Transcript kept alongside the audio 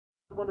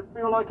want to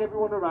feel like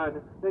everyone around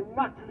them, they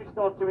naturally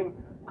start to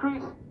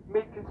increase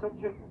meat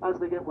consumption as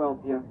they get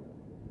wealthier.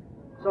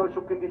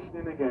 Social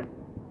conditioning again.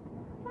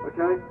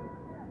 Okay?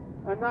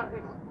 And that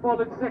is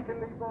followed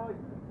secondly by,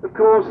 of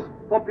course,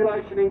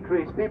 population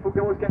increase. People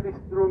can always get this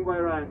the wrong way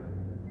around.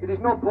 It is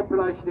not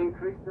population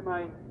increase the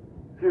main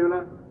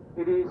fueler,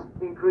 it is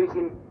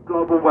increasing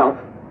global wealth.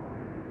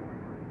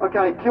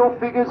 Okay, kill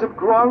figures have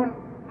grown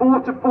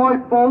 4 to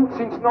 5-fold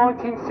since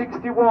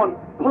 1961.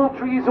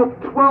 Poultry is up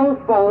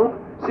 12-fold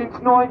since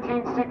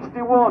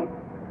 1961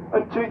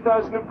 and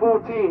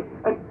 2014.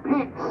 And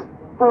pigs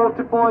 4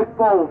 to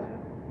 5-fold.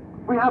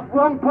 We have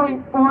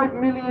 1.5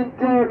 million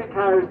dairy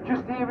cows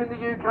just here in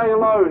the UK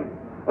alone,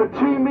 and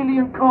 2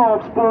 million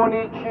calves born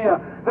each year.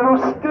 There are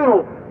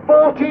still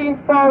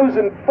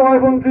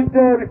 14,500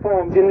 dairy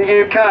farms in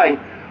the UK.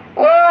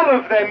 All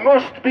of them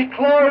must be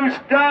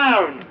closed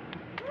down.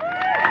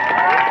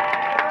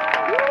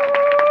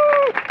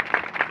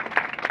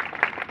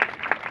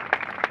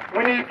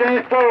 We need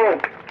therefore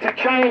to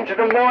change the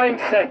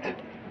mindset.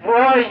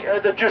 Why are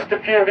there just a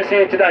few of us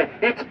here today?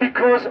 It's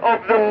because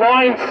of the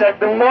mindset.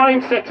 The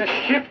mindset has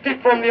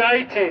shifted from the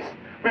 80s.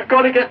 We've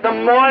got to get the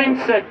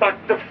mindset back,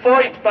 the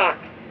fight back.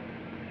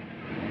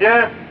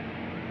 Yeah?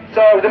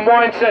 So the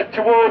mindset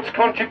towards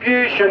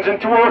contributions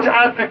and towards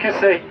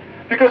advocacy.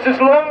 Because as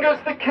long as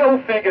the kill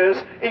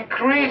figures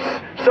increase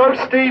so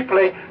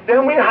steeply,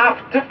 then we have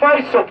to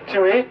face up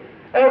to it.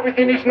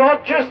 Everything is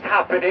not just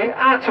happening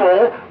at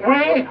all.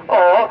 We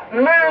are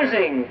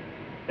losing.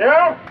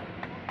 Yeah?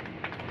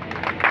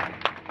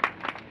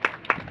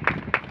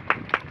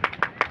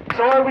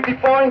 So I would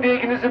define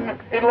veganism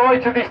in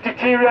light of this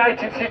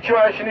deteriorating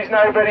situation is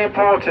now very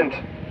important.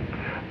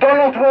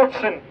 Donald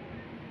Watson,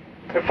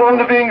 who formed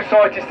the Vegan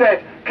Society,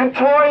 said, "Can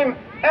time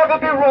ever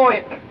be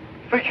ripe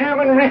for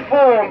human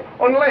reform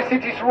unless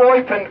it is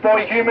ripened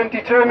by human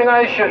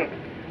determination?"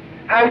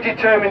 How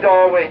determined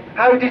are we?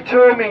 How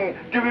determined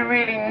do we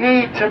really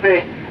need to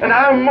be? And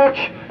how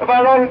much of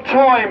our own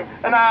time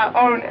and our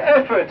own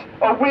effort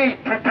are we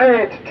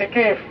prepared to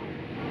give?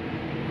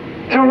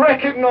 To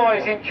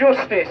recognise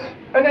injustice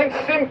and then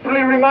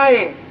simply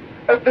remain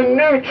at the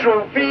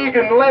neutral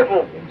vegan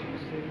level,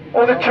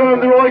 or the term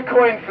that I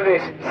coined for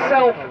this,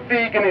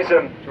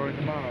 self-veganism.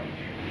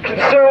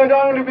 Concerned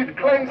only with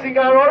cleansing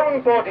our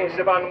own bodies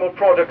of animal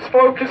products,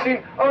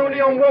 focusing only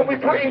on what we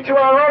put into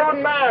our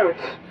own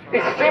mouths,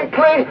 is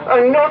simply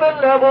another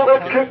level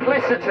of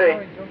complicity.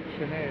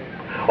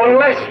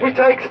 Unless we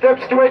take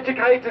steps to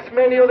educate as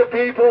many other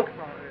people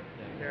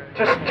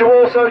to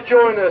also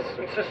join us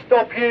and to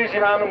stop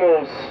using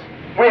animals.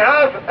 We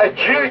have a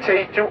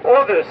duty to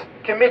others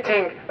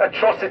committing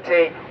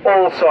atrocity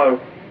also.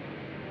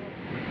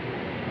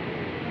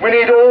 We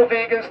need all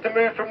vegans to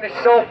move from this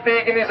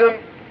self-veganism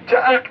to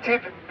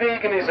active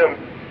veganism.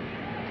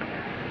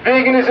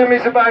 Veganism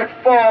is about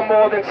far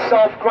more than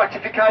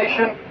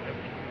self-gratification.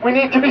 We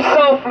need to be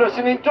selfless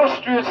and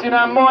industrious in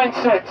our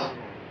mindsets.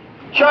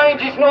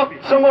 Change is not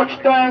so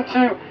much down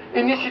to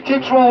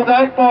initiatives rolled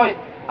out by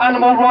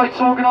animal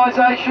rights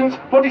organisations,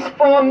 but it's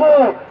far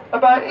more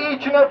about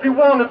each and every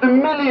one of the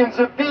millions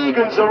of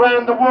vegans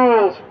around the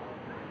world.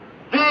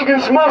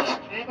 Vegans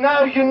must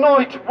now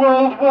unite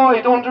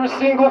worldwide under a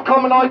single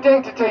common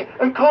identity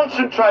and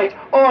concentrate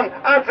on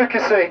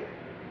advocacy.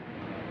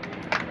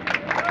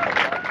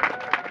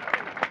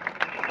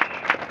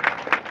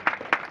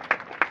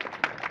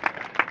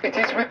 It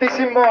is with this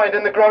in mind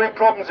and the growing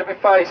problems that we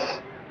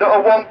face that I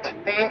want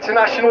the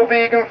international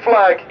vegan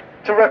flag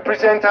to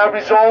represent our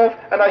resolve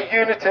and our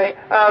unity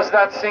as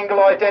that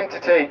single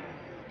identity.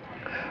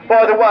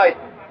 By the way,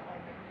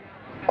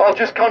 I'll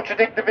just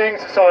contradict the Vegan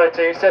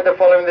Society who said they're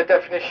following the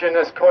definition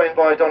as coined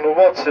by Donald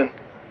Watson.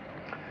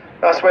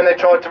 That's when they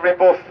tried to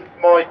rebuff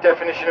my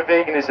definition of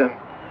veganism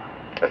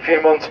a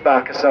few months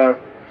back or so.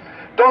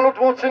 Donald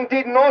Watson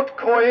did not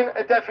coin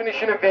a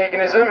definition of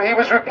veganism. He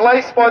was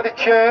replaced by the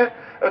chair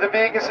of the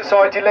Vegan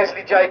Society,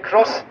 Leslie J.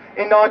 Cross,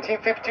 in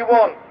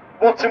 1951.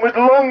 Watson was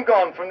long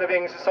gone from the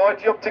Vegan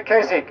Society up to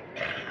Keswick.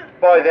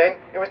 By then,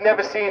 he was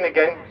never seen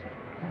again.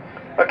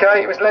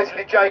 Okay, it was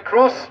Leslie J.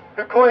 Cross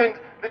who coined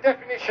the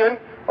definition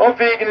of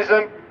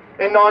veganism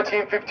in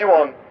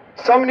 1951.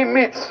 So many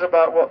myths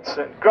about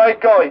Watson.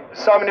 Great guy,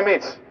 so many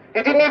myths.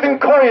 He didn't even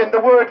coin the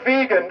word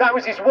vegan. That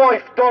was his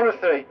wife,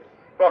 Dorothy.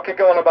 Well, I could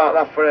go on about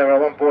that forever. I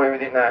won't bore you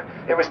with it now.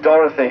 It was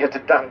Dorothy at a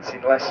dance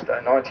in Leicester,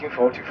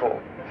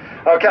 1944.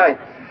 Okay,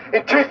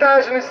 in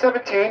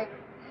 2017,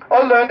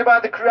 I learned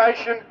about the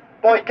creation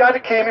by Gad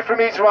Hakimi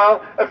from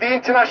Israel of the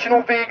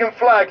international vegan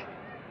flag.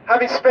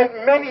 Having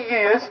spent many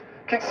years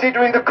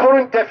considering the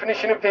current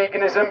definition of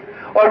veganism,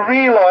 I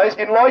realised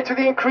in light of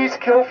the increased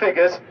kill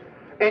figures,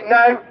 it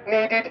now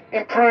needed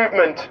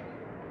improvement.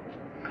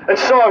 And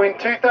so in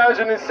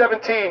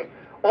 2017,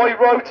 I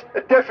wrote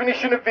a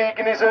definition of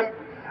veganism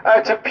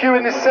out of pure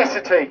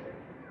necessity.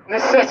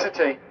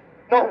 Necessity,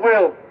 not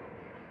will.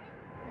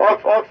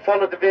 I've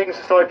followed the Vegan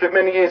Society for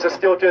many years, I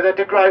still do, they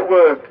do great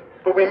work,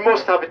 but we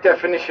must have a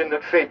definition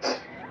that fits.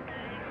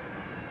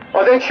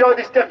 I then showed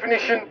this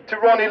definition to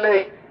Ronnie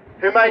Lee,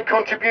 who made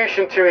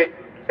contribution to it,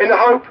 in the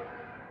hope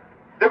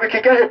that we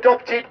could get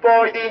adopted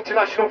by the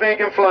international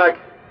vegan flag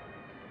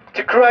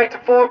to create a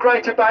far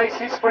greater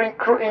basis for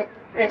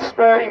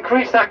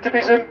increased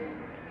activism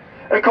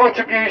and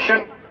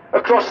contribution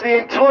across the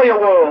entire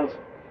world.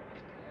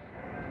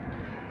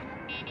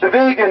 The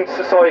vegan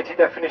society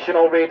definition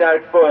I'll read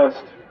out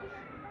first.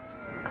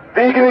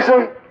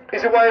 Veganism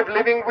is a way of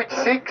living which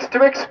seeks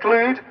to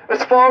exclude,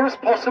 as far as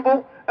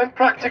possible and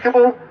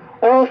practicable,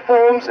 all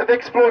forms of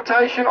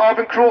exploitation of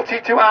and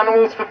cruelty to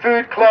animals for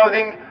food,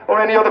 clothing,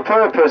 or any other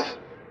purpose.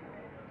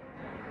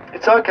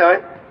 It's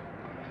okay.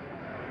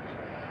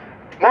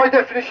 My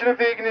definition of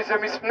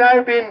veganism has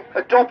now been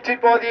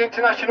adopted by the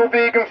International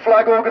Vegan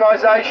Flag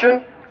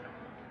Organisation,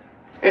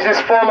 is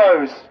as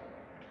follows.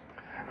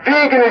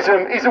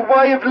 Veganism is a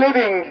way of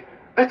living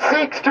that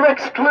seeks to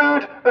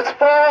exclude, as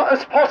far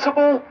as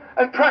possible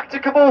and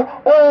practicable,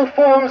 all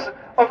forms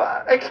of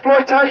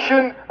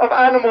exploitation of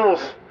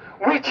animals,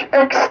 which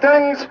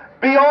extends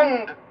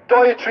beyond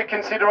dietary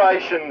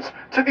considerations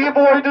to the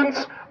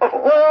avoidance of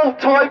all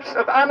types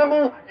of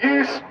animal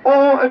use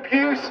or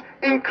abuse,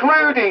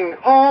 including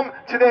harm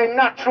to their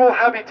natural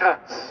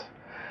habitats.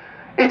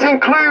 It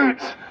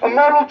includes a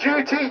moral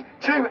duty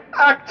to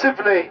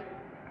actively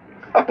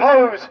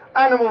oppose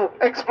animal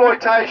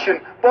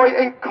exploitation by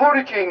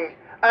encouraging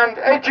and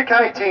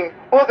educating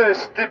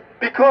others to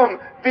become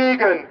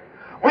vegan,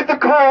 with the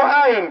core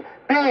aim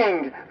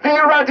being the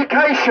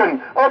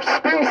eradication of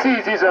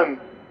speciesism.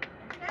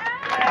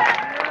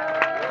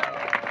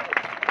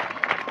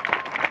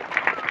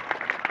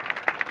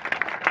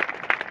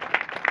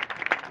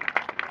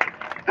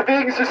 The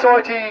Vegan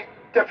Society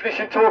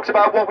definition talks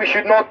about what we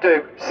should not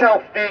do,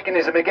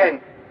 self-veganism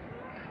again.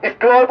 If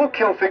global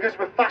kill figures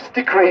were fast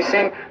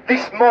decreasing,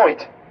 this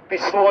might be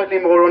slightly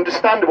more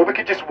understandable. We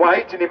could just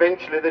wait and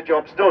eventually the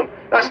job's done.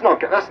 That's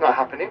not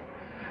happening.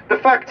 The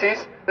fact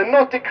is, they're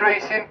not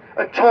decreasing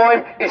and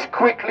time is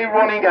quickly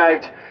running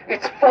out.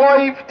 It's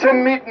 5 to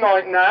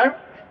midnight now.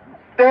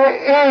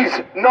 There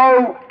is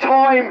no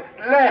time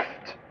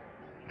left.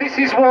 This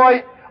is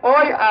why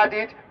I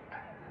added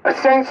a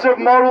sense of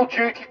moral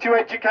duty to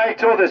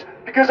educate others,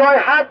 because I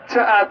had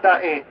to add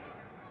that in.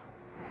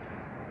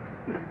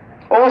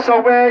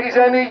 Also, where is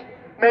any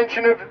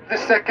mention of the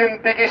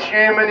second biggest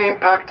human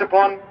impact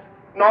upon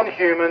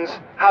non-humans,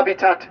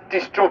 habitat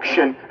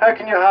destruction? How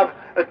can you have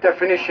a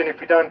definition if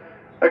you don't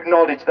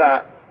acknowledge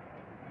that?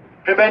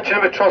 Prevention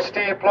of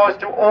atrocity applies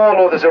to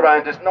all others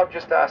around us, not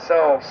just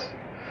ourselves.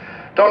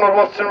 Donald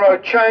Watson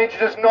wrote, change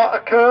does not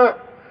occur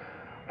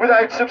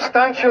without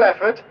substantial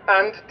effort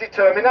and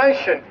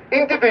determination,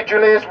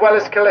 individually as well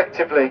as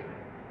collectively.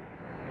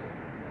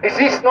 Is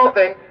this not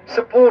then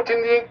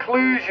supporting the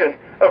inclusion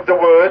of the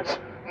words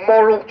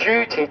moral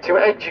duty to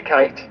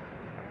educate?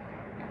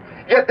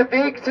 Yet the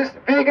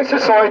vegan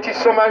society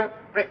somehow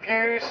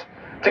refuse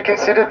to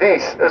consider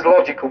this as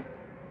logical.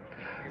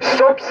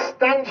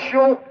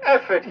 Substantial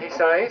effort, he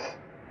says.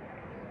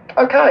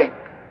 Okay,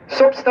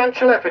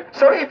 substantial effort.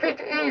 So if it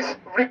is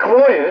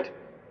required,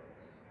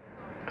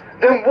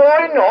 then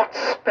why not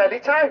spell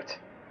it out?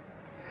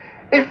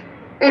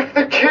 If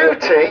the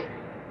duty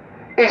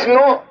is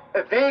not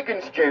a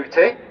vegan's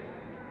duty,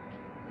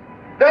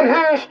 then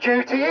whose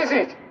duty is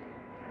it?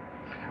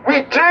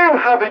 We do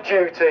have a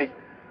duty.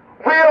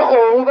 We are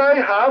all they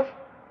have.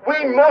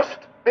 We must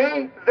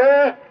be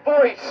their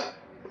voice.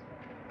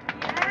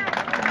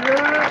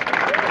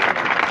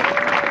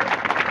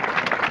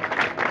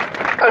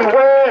 And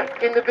where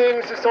in the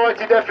Vegan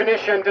Society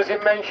definition does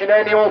it mention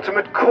any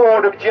ultimate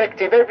core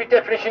objective? Every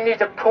definition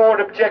needs a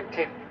core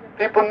objective.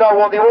 People know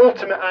what the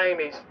ultimate aim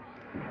is.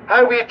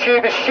 How we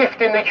achieve a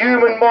shift in the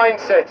human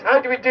mindset.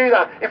 How do we do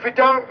that? If we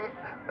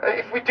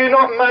do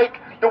not make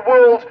the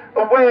world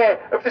aware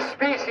of the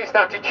species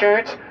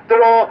attitudes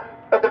that are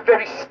at the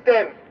very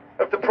stem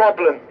of the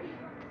problem,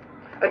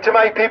 and to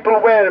make people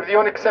aware of the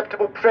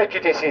unacceptable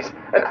prejudices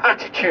and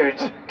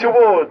attitudes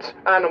towards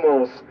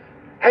animals.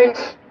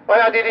 Hence, I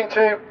added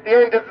into the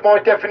end of my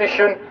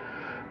definition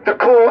the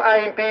core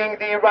aim being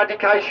the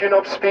eradication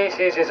of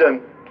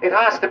speciesism. It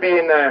has to be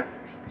in there.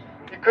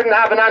 You couldn't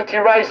have an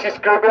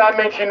anti-racist group without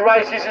mentioning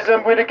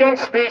racism. We're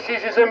against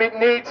speciesism, it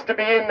needs to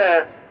be in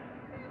there.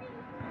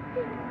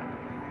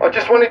 I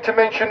just wanted to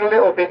mention a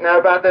little bit now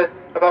about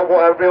what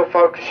our real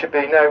focus should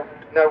be. Now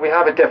we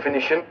have a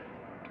definition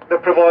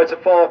that provides a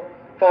far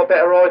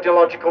better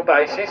ideological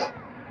basis,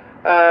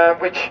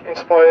 which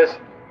inspires,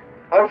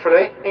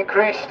 hopefully,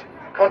 increased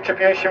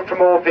contribution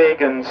from all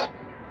vegans.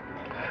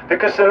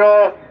 Because there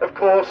are, of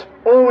course,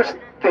 always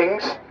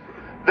things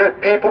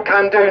that people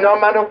can do, no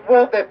matter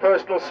what their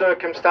personal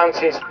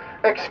circumstances.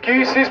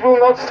 Excuses will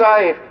not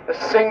save a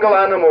single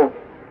animal.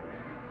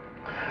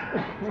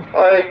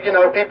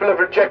 People have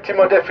rejected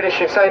my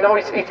definition, saying, no,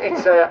 it's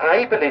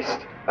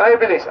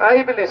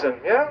ableism,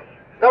 yeah?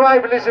 No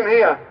ableism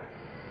here.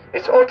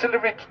 It's utterly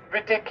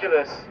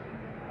ridiculous.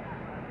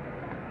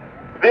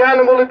 The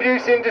animal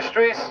abuse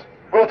industries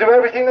will do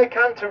everything they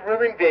can to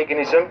ruin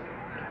veganism,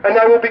 and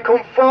they will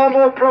become far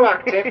more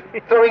proactive,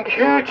 throwing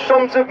huge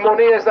sums of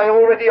money, as they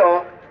already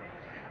are,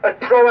 at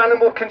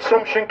pro-animal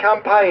consumption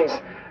campaigns.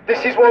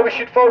 This is why we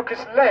should focus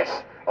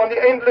less on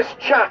the endless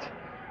chat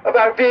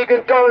about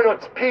vegan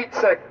donuts,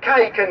 pizza,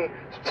 cake and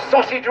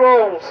sausage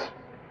rolls,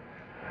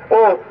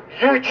 or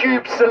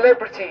YouTube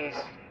celebrities,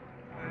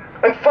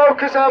 and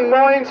focus our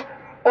minds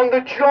on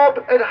the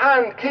job at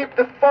hand. Keep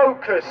the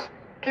focus,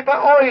 keep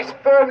our eyes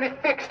firmly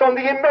fixed on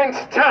the immense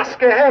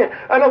task ahead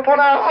and upon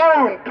our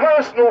own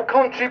personal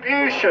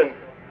contribution.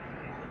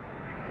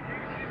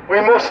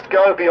 We must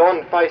go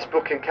beyond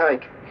Facebook and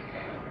cake.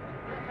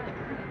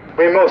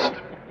 We must.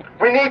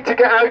 We need to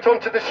get out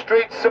onto the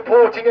streets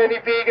supporting any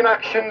vegan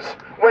actions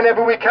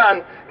whenever we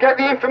can. Get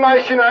the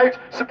information out,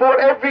 support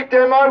every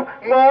demo,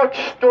 march,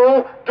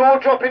 stall, door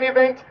dropping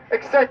event,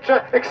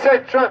 etc.,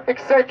 etc.,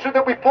 etc.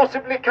 that we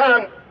possibly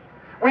can.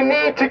 We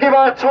need to give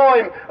our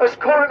time, as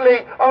currently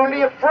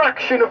only a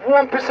fraction of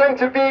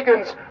 1% of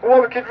vegans, or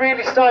what we could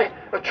really say,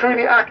 are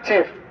truly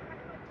active.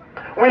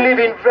 We live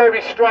in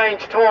very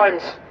strange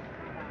times.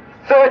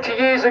 30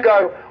 years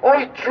ago,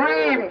 I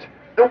dreamed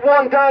that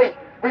one day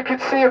we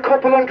could see a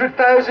couple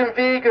 100,000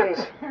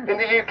 vegans in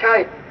the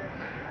UK.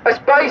 As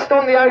based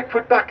on the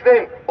output back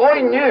then, I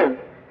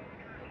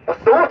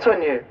thought I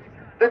knew,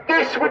 that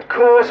this would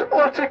cause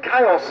utter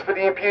chaos for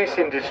the abuse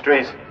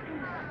industries.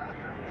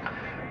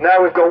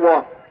 Now we've got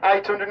what?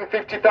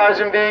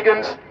 850,000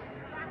 vegans?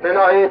 They're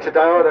not here today,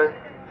 are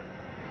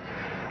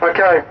they?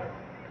 Okay,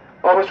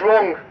 I was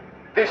wrong.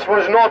 This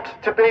was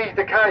not to be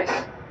the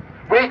case.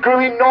 We grew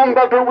in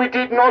number, but we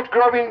did not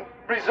grow in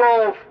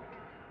resolve.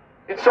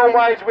 In some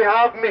ways we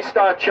have missed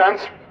our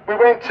chance. We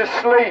went to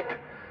sleep.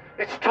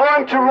 It's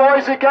time to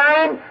rise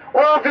again.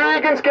 All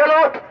vegans, get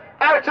up,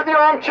 out of the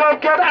armchair,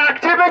 get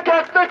active and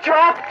get the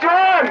job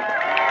done.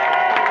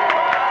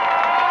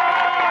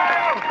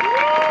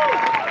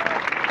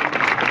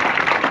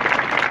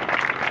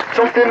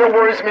 Something that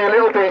worries me a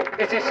little bit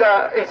is this,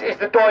 is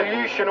the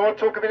dilution. I want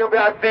to talk a little bit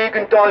about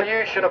vegan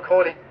dilution, I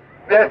call it.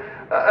 Yeah,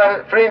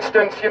 for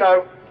instance, you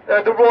know,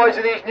 the rise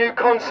of these new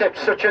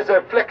concepts such as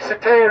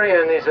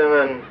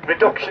flexitarianism and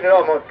reduction.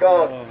 Oh my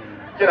God!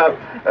 You know,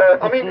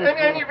 I mean,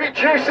 any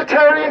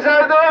reducitarians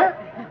out there?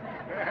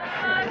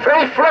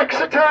 Any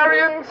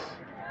flexitarians?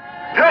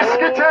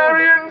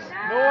 Pescatarians?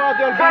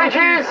 No,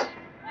 veggies?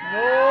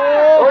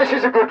 No. Oh, this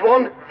is a good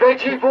one.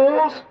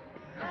 Vegivores?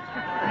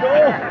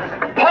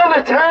 No.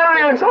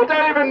 Politarians? I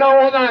don't even know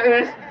what that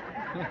is.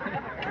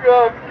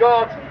 Oh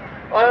God!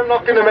 I am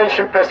not going to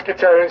mention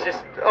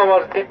pescatarians. Oh,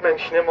 I did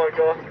mention it. My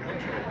God.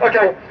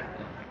 Okay,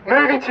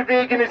 moving to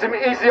veganism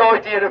is the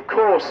idea, of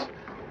course.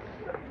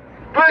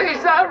 But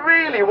is that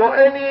really what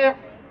any of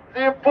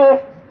the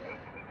above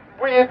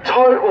weird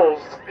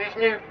titles, these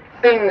new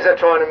things they're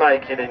trying to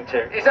make it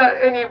into, is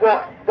that any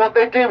what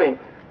they're doing?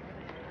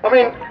 I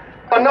mean,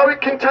 I know it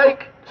can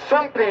take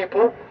some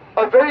people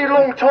a very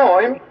long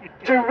time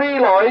to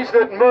realise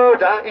that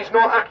murder is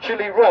not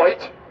actually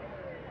right,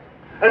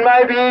 and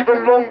maybe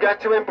even longer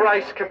to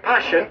embrace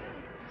compassion.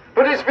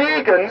 But as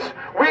vegans,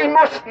 we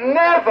must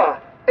never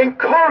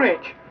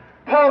encourage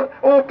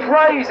or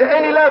praise at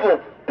any level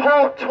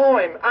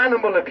part-time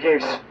animal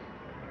abuse.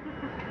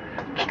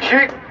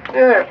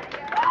 Yeah.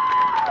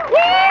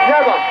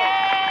 Never.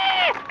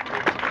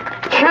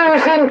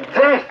 Choosing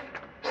death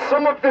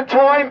some of the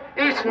time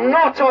is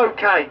not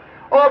okay.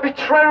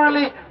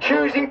 Arbitrarily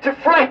choosing to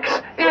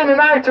flex in and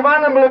out of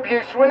animal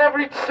abuse whenever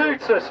it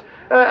suits us,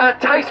 our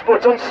taste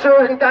buds on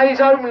certain days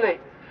only.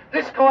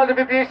 This kind of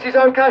abuse is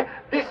okay.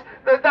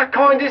 That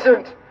kind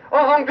isn't.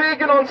 I'm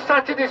vegan on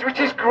Saturdays, which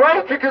is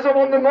great because I'm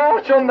on the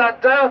march on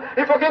that day.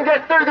 If I can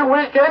get through the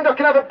weekend, I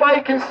can have a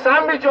bacon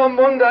sandwich on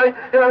Monday.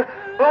 You know,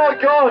 oh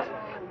God,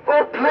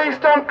 oh please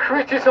don't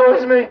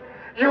criticise me.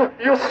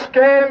 You'll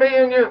scare me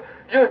and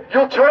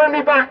you'll turn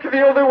me back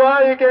the other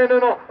way again,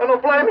 and I'll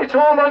blame it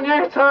all on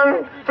you,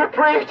 Tone, for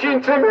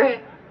preaching to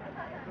me.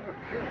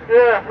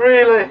 Yeah,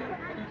 really.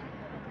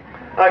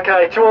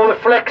 Okay, to all the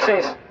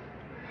flexies.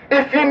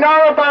 If you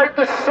know about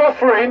the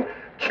suffering,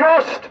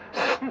 just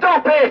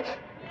stop it.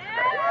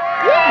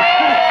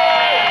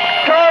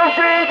 Go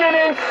vegan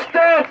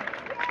instead.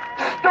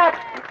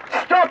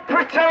 Stop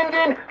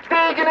pretending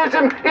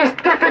veganism is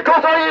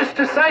difficult. I used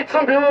to say to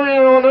some people, you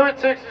know, I know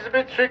it's a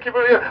bit tricky,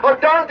 but I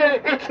don't.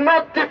 It's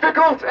not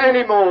difficult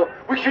anymore.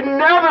 We should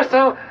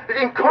never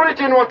encourage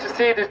anyone to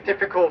see it as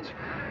difficult.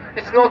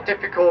 It's not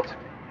difficult.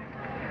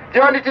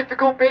 The only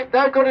difficult bit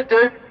they've got to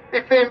do,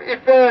 if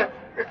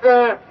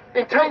their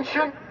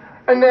intention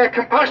and their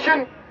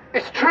compassion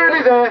is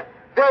truly there,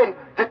 then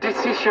the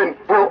decision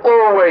will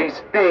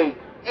always be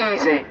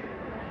easy.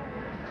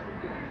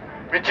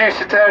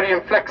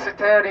 Reducitarian,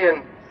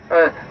 flexitarian,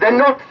 they're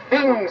not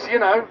things, you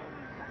know,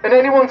 and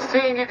anyone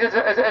seeing it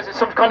as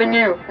some kind of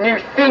new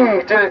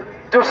thing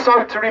does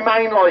so to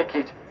remain like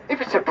it.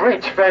 If it's a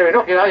bridge, fair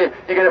enough, you know, you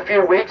get a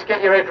few weeks,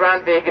 get your head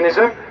around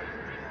veganism,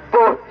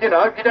 but, you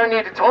know, you don't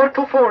need a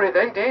title for it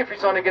then, do you, if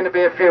it's only going to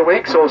be a few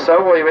weeks or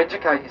so while you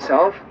educate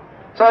yourself.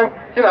 So,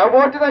 you know,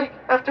 why do they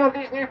have to have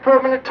these new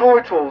permanent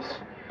titles?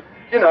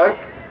 You know,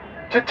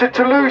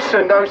 to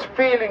loosen those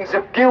feelings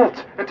of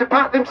guilt and to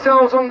pat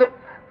themselves on the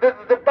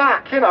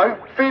back, you know,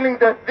 feeling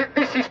that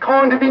this is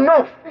kind of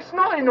enough. It's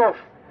not enough.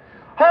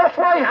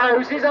 Halfway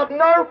houses have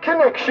no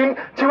connection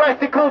to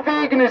ethical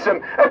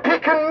veganism, a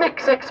pick and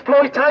mix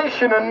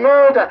exploitation and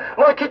murder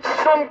like it's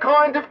some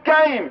kind of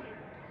game.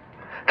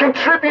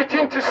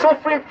 Contributing to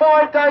suffering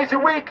 5 days a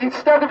week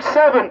instead of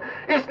 7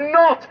 is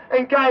not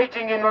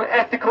engaging in an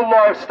ethical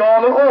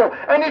lifestyle at all,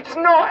 and it's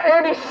not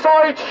any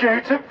side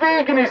shoot of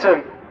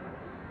veganism.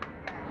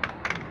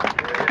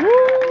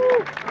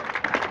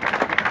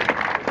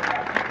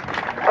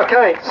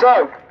 Okay,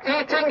 so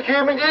eating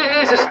human,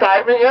 here's a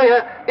statement,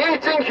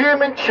 eating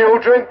human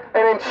children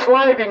and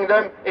enslaving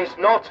them is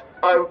not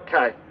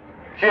okay.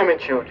 Human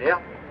children,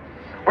 yeah?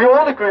 We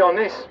all agree on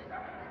this.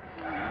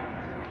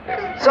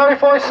 So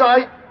if I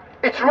say,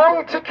 it's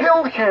wrong to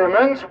kill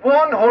humans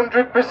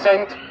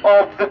 100%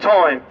 of the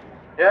time,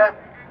 yeah?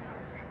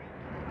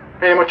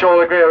 Pretty much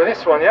all agree with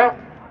this one, yeah?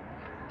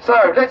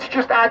 So let's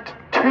just add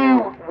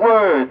 2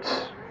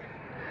 words.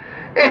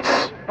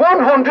 It's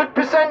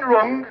 100%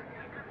 wrong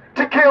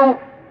to kill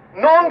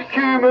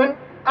non-human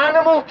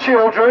animal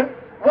children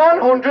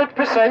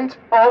 100%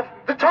 of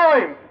the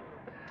time.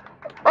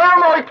 Oh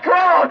my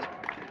God!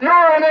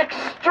 You're an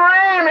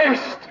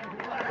extremist!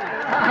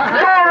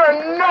 You're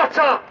a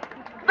nutter!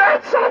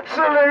 That's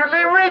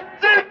absolutely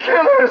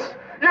ridiculous!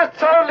 You're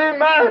totally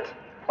mad!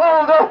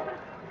 Hold up!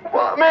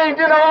 Well, I mean,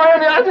 I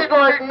only added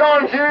like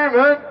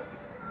non-human.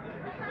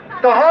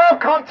 The whole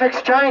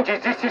context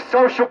changes. This is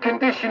social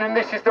conditioning,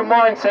 this is the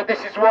mindset, this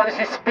is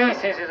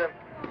speciesism.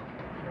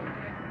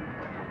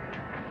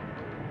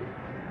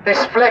 This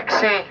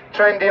flexi,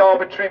 trendy,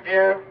 arbitrary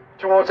view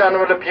towards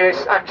animal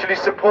abuse actually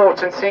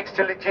supports and seeks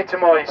to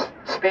legitimise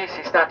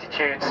speciesist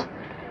attitudes.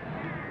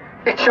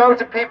 It shows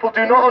that people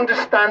do not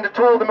understand at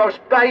all the most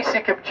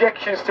basic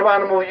objections to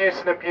animal use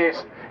and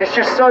abuse. It's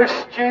just so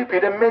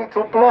stupid, a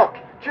mental block.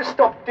 Just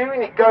stop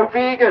doing it, go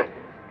vegan.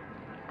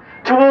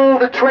 To all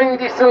the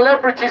trendy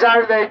celebrities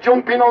out there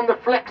jumping on the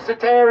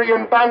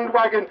flexitarian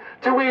bandwagon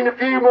to win a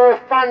few more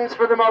fans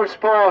for the most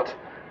part.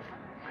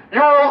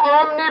 You're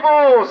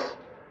omnivores,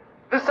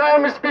 the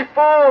same as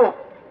before.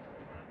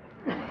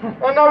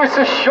 I know it's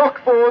a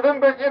shock for them,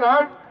 but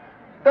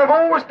they've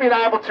always been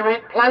able to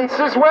eat plants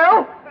as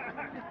well.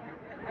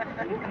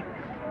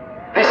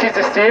 This is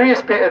the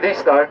serious bit of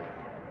this though.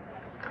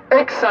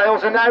 Egg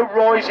sales are now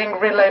rising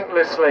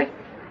relentlessly,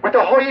 with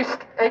the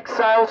highest egg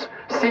sales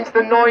since the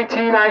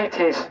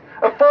 1980s,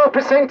 a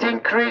 4%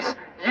 increase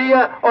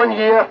year on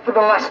year for the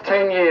last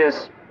 10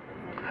 years.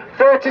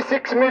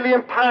 £36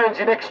 million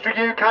in extra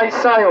UK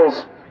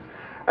sales.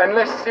 And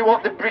let's see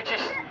what the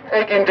British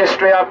egg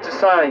industry have to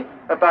say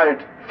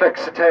about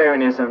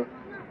flexitarianism.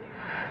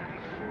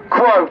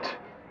 Quote,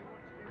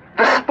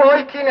 the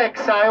spike in egg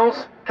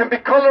sales can be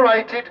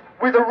correlated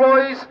with a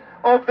rise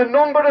of the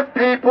number of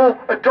people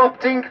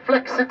adopting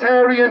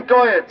flexitarian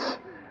diets.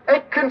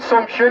 Egg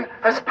consumption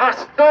has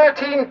passed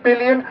 13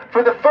 billion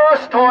for the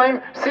first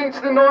time since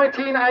the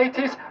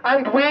 1980s,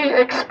 and we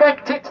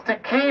expect it to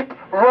keep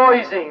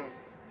rising.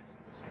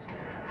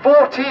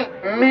 40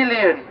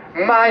 million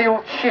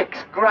male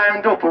chicks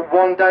ground up at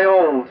 1 day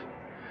old.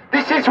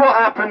 This is what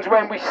happens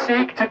when we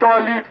seek to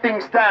dilute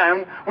things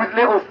down with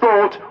little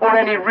thought or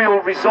any real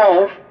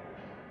resolve.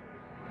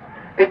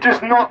 It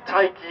does not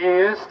take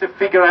years to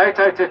figure out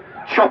how to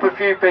chop a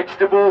few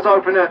vegetables,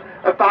 open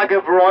a bag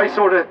of rice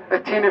or a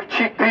tin of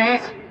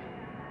chickpeas.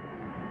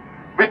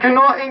 We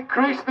cannot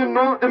increase the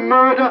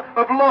murder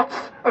of lots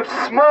of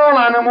small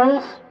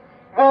animals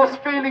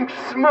whilst feeling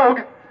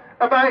smug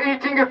about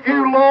eating a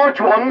few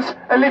large ones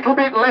a little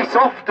bit less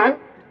often.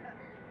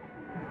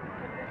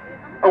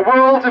 A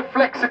world of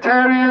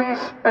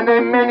flexitarians and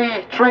their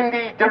many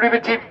trendy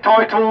derivative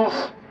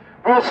titles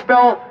will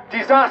spell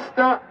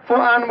disaster for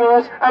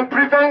animals and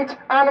prevent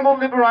animal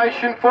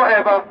liberation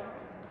forever.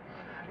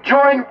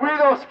 Join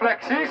with us,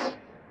 Flexis,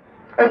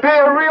 and be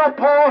a real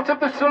part of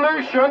the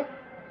solution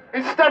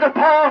instead of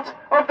part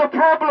of the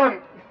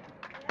problem.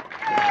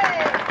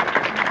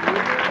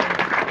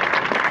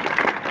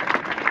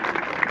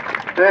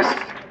 There's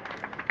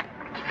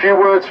a few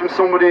words from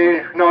somebody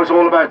who knows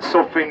all about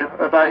suffering,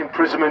 about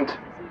imprisonment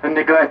and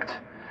neglect.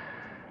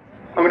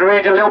 I'm going to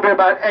read you a little bit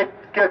about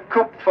Edgar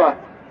Kupfer.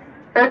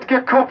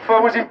 Edgar Kupfer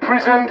was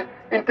imprisoned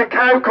in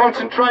Dachau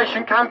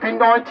concentration camp in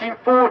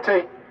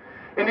 1940.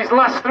 In his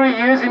last 3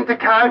 years in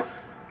Dachau,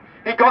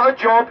 he got a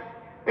job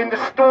in the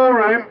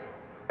storeroom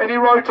and he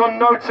wrote on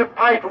notes of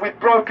paper with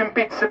broken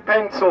bits of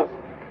pencil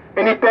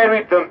and he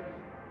buried them.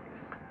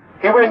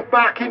 He went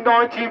back in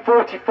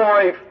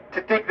 1945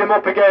 to dig them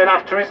up again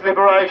after his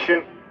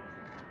liberation.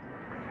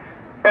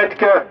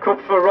 Edgar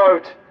Kupfer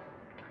wrote,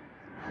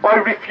 I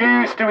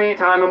refuse to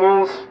eat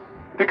animals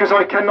because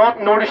I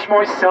cannot nourish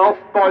myself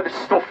by the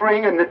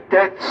suffering and the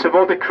deaths of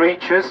other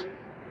creatures.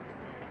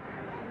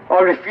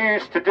 I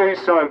refuse to do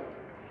so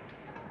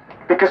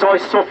because I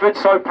suffered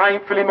so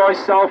painfully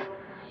myself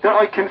that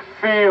I can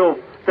feel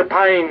the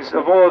pains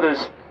of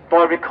others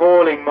by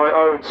recalling my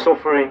own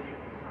suffering.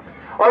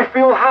 I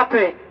feel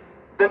happy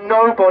that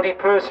nobody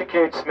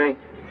persecutes me.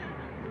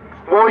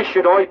 Why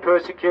should I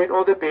persecute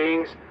other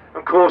beings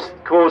and cause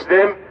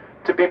them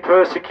to be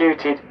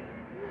persecuted?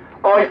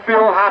 I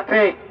feel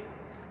happy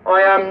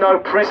I am no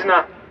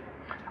prisoner.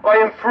 I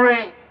am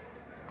free.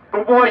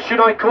 But why should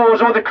I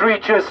cause other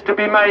creatures to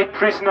be made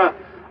prisoner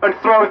and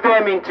throw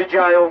them into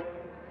jail?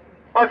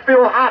 I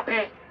feel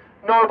happy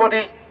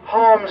nobody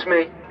harms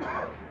me.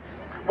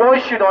 Why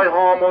should I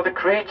harm other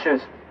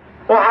creatures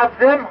or have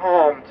them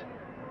harmed?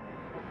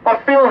 I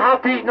feel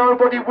happy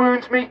nobody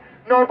wounds me,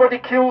 nobody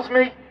kills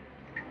me.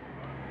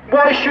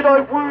 Why should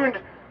I wound?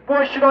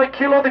 Why should I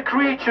kill other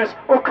creatures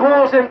or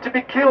cause them to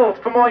be killed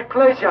for my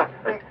pleasure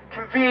and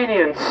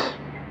convenience?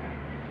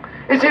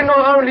 Is it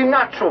not only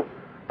natural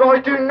that I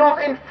do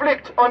not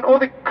inflict on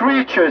other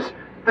creatures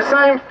the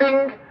same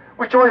thing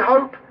which I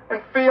hope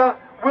and fear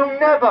will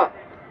never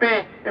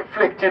be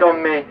inflicted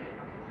on me?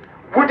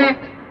 Would it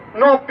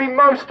not be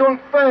most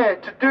unfair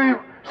to do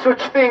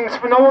such things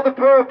for no other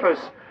purpose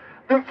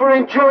than for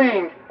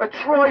enjoying a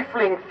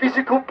trifling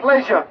physical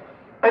pleasure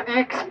at the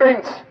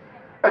expense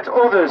of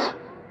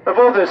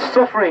others'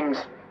 sufferings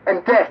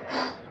and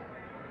deaths?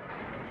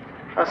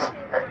 That's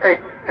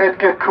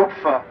Edgar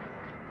Kupfer.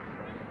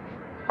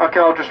 Okay,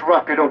 I'll just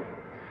wrap it up.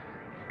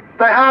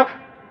 They have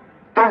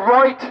the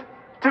right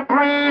to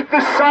breathe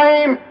the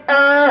same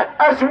air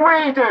as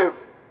we do.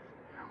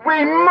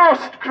 We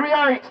must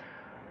create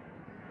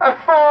a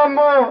far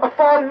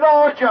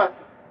larger,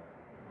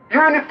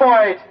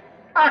 unified,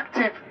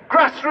 active,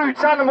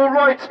 grassroots animal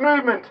rights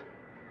movement.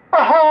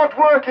 A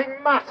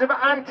hard-working mass of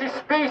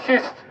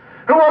anti-speciesists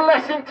who are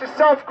less into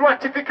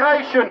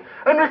self-gratification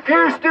and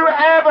refuse to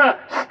ever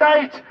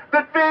state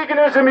that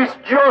veganism is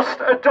just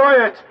a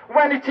diet,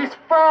 when it is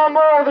far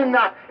more than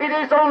that. It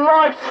is a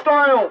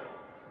lifestyle.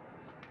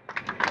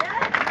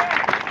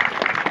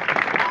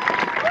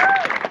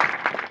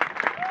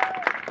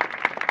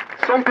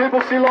 Some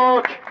people see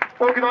large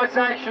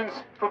organisations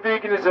for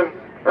veganism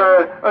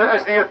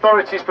as the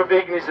authorities for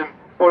veganism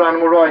or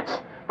animal rights,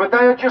 but they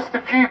are just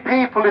a few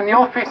people in the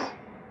office,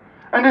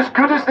 and as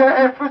good as their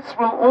efforts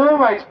will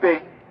always be,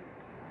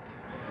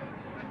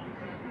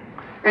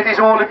 it is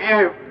all of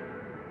you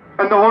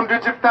and the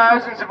hundreds of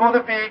thousands of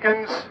other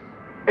vegans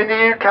in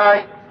the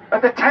UK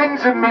and the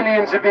tens of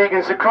millions of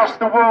vegans across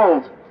the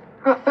world.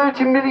 We've got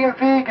 30 million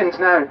vegans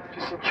now,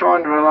 just in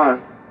China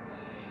alone,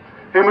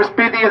 who must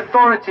be the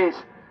authorities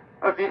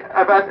of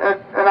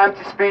an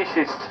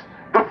anti-speciesist,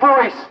 the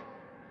voice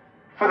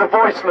for the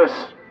voiceless.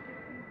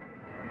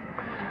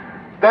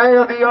 They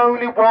are the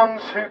only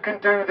ones who can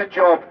do the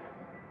job.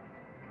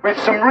 With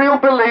some real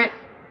belief,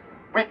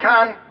 we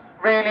can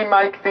really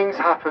make things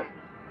happen.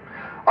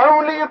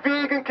 Only a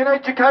vegan can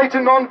educate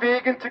a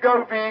non-vegan to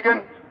go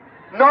vegan.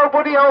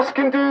 Nobody else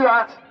can do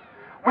that.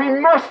 We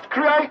must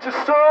create a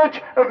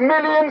surge of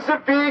millions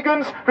of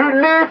vegans who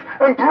live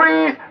and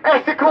breathe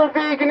ethical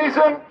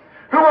veganism,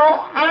 who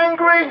are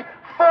angry,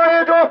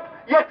 fired up,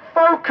 yet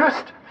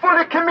focused,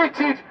 fully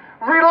committed,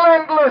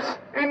 relentless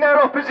in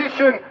their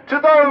opposition to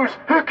those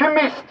who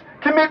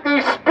commit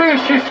these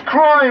specious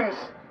crimes.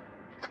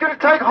 It's going to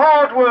take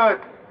hard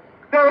work.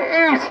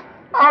 There is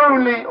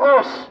only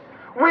us.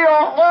 We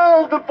are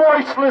all the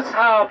voiceless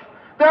have.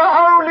 Their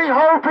only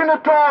hope in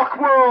a dark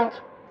world.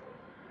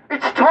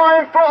 It's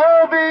time for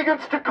all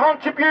vegans to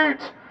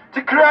contribute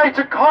to create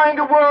a kind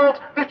of world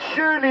that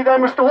surely they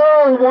must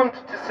all want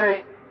to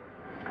see.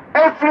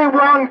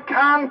 Everyone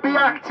can be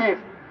active,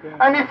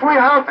 and if we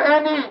have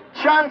any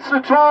chance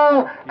at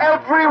all,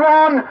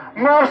 everyone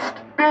must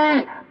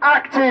be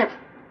active.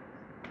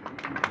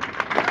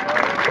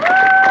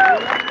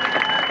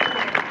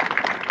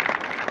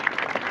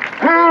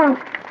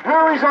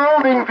 Who is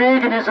holding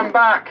veganism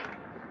back?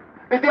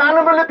 Is the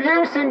animal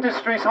abuse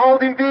industry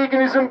holding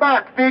veganism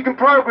back, vegan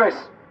progress?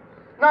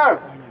 No.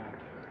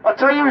 I'll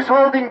tell you who's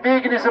holding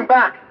veganism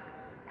back.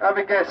 Have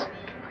a guess.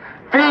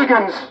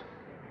 Vegans.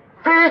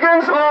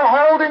 Vegans are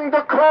holding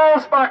the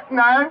cause back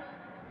now.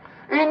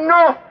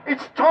 Enough!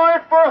 It's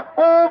time for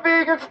all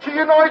vegans to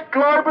unite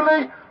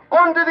globally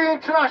under the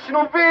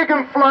international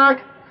vegan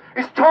flag.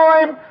 It's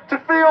time to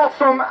feel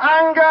some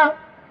anger,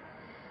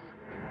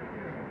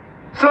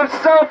 some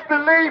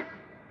self-belief.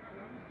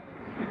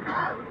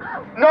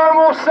 No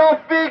more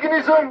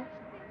self-veganism.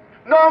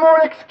 No more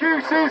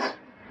excuses.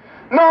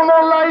 No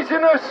more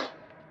laziness.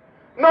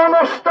 No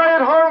more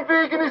stay-at-home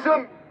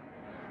veganism.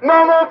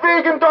 No more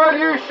vegan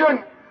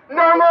dilution.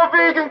 No more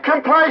vegan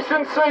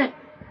complacency.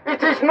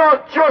 It is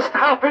not just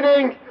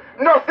happening.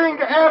 Nothing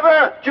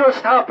ever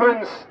just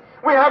happens.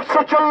 We have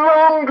such a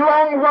long,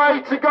 long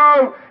way to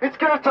go. It's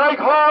going to take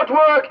hard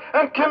work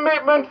and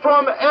commitment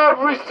from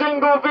every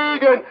single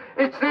vegan.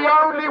 It's the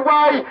only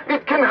way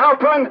it can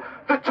happen.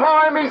 The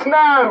time is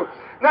now.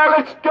 Now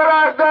let's get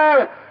out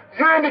there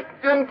and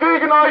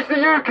veganise the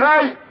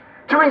UK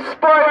to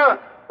inspire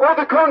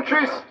other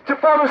countries to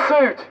follow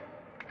suit.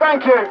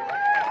 Thank you.